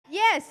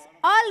Yes,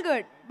 all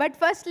good. But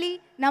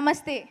firstly,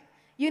 namaste.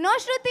 You know,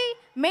 Shruti,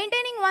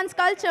 maintaining one's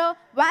culture,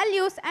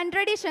 values, and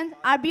traditions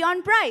are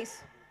beyond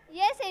price.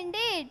 Yes,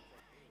 indeed.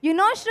 You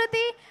know,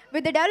 Shruti,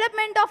 with the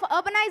development of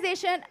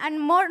urbanization and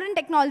modern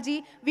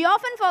technology, we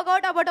often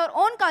forgot about our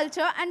own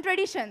culture and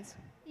traditions.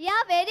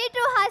 Yeah, very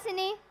true,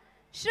 Hasini.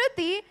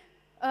 Shruti,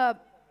 uh,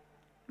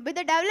 with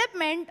the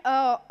development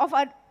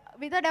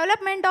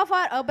of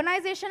our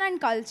urbanization and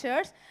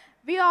cultures,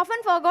 we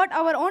often forgot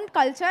our own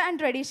culture and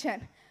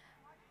tradition.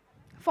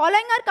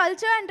 Following our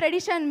culture and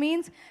tradition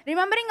means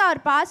remembering our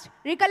past,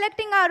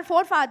 recollecting our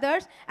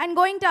forefathers, and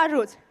going to our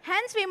roots.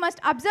 Hence, we must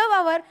observe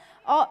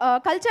our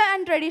culture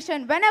and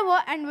tradition whenever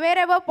and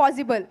wherever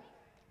possible.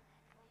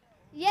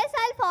 Yes,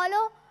 I'll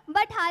follow.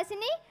 But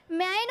Hasini,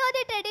 may I know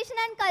the tradition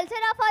and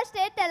culture of our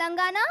state,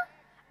 Telangana?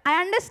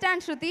 I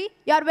understand, Shruti.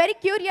 You are very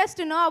curious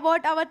to know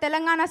about our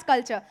Telangana's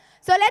culture.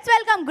 So let's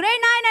welcome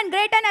Grade 9 and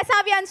Grade 10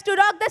 SRVians to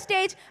rock the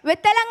stage with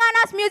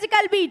Telangana's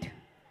musical beat.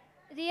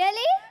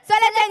 Really? So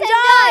let's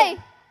enjoy!